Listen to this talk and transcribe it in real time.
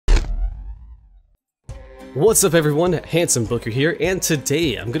What's up everyone, Handsome Booker here, and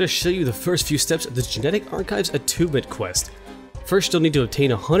today I'm going to show you the first few steps of the Genetic Archives Attunement quest. First you'll need to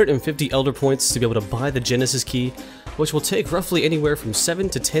obtain 150 Elder Points to be able to buy the Genesis Key, which will take roughly anywhere from 7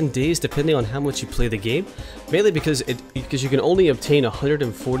 to 10 days depending on how much you play the game, mainly because you can only obtain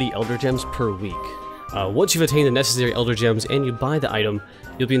 140 Elder Gems per week. Once you've attained the necessary Elder Gems and you buy the item,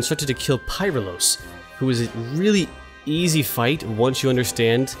 you'll be instructed to kill Pyralos, who is a really easy fight once you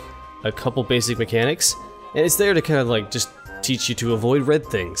understand a couple basic mechanics. And it's there to kind of like just teach you to avoid red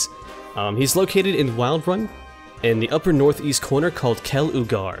things. He's located in Wildrun, in the upper northeast corner called Kel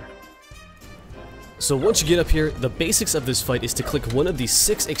Ulgar. So once you get up here, the basics of this fight is to click one of these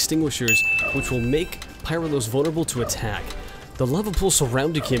 6 extinguishers, which will make Pyralos vulnerable to attack. The lava pool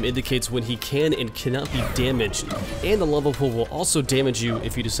surrounding him indicates when he can and cannot be damaged, and the lava pool will also damage you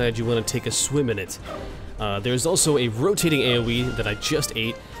if you decide you want to take a swim in it. There's also a rotating AoE that I just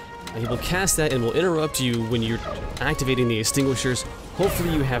ate. He will cast that and will interrupt you when you're activating the extinguishers.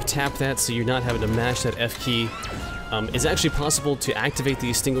 Hopefully you have tapped that so you're not having to mash that F key. It's actually possible to activate the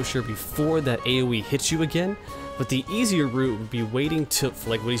extinguisher before that AoE hits you again, but the easier route would be waiting till,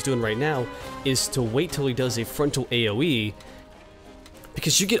 like what he's doing right now, is to wait till he does a frontal AoE,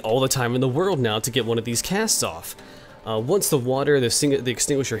 because you get all the time in the world now to get one of these casts off. Once the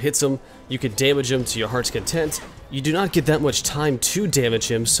extinguisher hits him, you can damage him to your heart's content. You do not get that much time to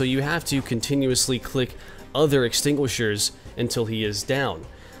damage him, so you have to continuously click other extinguishers until he is down.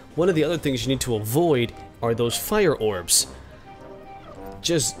 One of the other things you need to avoid are those fire orbs.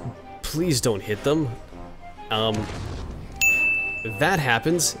 Just please don't hit them. That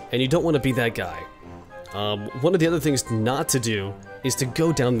happens, and you don't want to be that guy. One of the other things not to do is to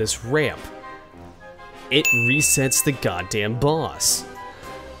go down this ramp. It resets the goddamn boss.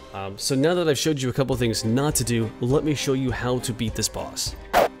 So now that I've showed you a couple things not to do, let me show you how to beat this boss.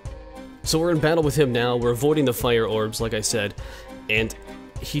 So we're in battle with him now, we're avoiding the fire orbs like I said, and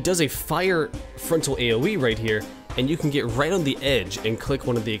he does a fire frontal AoE right here, and you can get right on the edge and click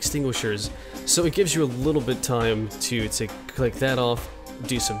one of the extinguishers, so it gives you a little bit time to click that off,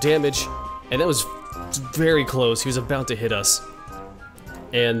 do some damage, and that was very close. He was about to hit us.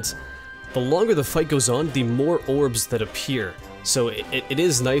 And the longer the fight goes on, the more orbs that appear. So it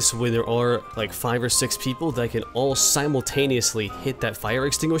is nice when there are like 5 or 6 people that can all simultaneously hit that fire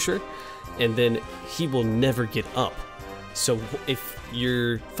extinguisher, and then he will never get up. So if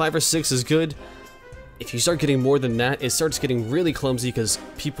your 5 or 6 is good, if you start getting more than that, it starts getting really clumsy because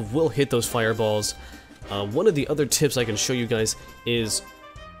people will hit those fireballs. One of the other tips I can show you guys is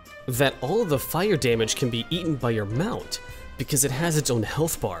that all of the fire damage can be eaten by your mount, because it has its own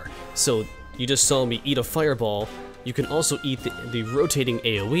health bar. So you just saw me eat a fireball. You can also eat the rotating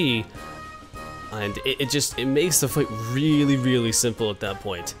AoE, and it makes the fight really simple at that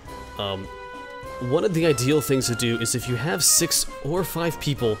point. One of the ideal things to do is if you have 6 or 5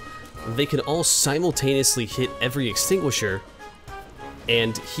 people, they can all simultaneously hit every extinguisher,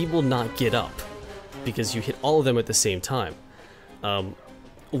 and he will not get up because you hit all of them at the same time.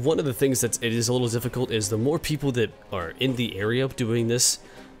 One of the things that it is a little difficult is the more people that are in the area doing this,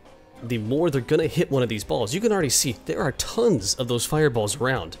 the more they're gonna hit one of these balls. You can already see there are tons of those fireballs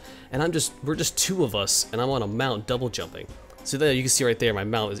around, and we're just 2 of us, and I'm on a mount double jumping. So there you can see right there, my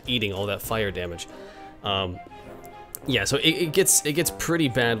mount is eating all that fire damage. Yeah, so it gets pretty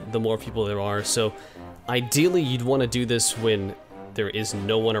bad the more people there are. So ideally, you'd want to do this when there is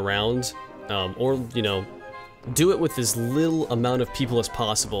no one around, or you know, do it with as little amount of people as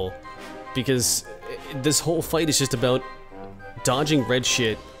possible, because this whole fight is just about dodging red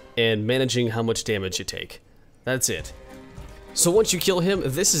shit and managing how much damage you take. That's it. So once you kill him,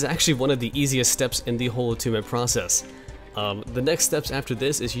 this is actually one of the easiest steps in the whole attunement process. The next steps after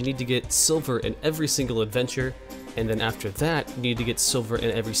this is you need to get silver in every single adventure, and then after that, you need to get silver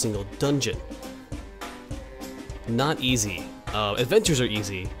in every single dungeon. Not easy. Adventures are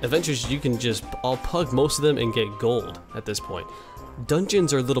easy. Adventures, you can just all pug most of them and get gold at this point.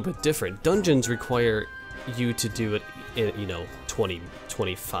 Dungeons are a little bit different. Dungeons require you to do it in, you know, 20,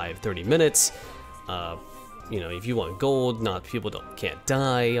 25, 30 minutes. You know, if you want gold, people can't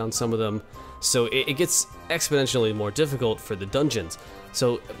die on some of them. So it gets exponentially more difficult for the dungeons.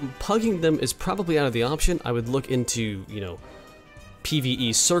 So pugging them is probably out of the option. I would look into, you know,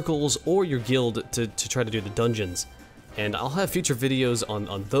 PvE circles or your guild to try to do the dungeons. And I'll have future videos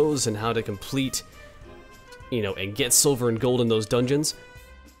on those and how to complete, you know, and get silver and gold in those dungeons.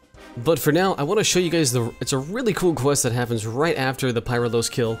 But for now, I want to show you guys it's a really cool quest that happens right after the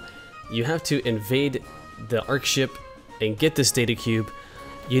Pyralos kill. You have to invade the Ark ship and get this data cube.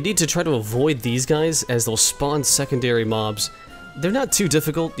 You need to try to avoid these guys as they'll spawn secondary mobs. They're not too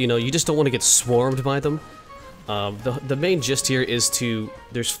difficult, you know, you just don't want to get swarmed by them. The main gist here is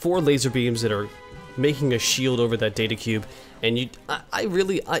there's 4 laser beams that are making a shield over that data cube, and I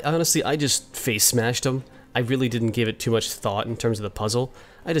honestly, I just face smashed them. I really didn't give it too much thought in terms of the puzzle.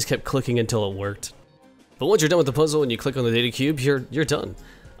 I just kept clicking until it worked. But once you're done with the puzzle and you click on the data cube, you're done.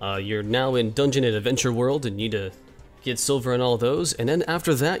 You're now in Dungeon and Adventure World and need to get silver on all those, and then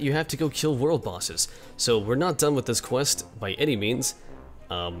after that you have to go kill world bosses. So we're not done with this quest by any means,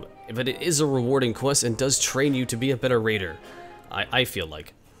 but it is a rewarding quest and does train you to be a better raider, I feel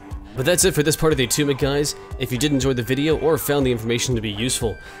like. But that's it for this part of the attunement, guys. If you did enjoy the video or found the information to be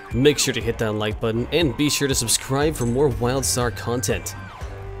useful, make sure to hit that like button and be sure to subscribe for more Wildstar content.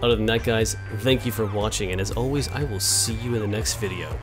 Other than that, guys, thank you for watching, and as always, I will see you in the next video.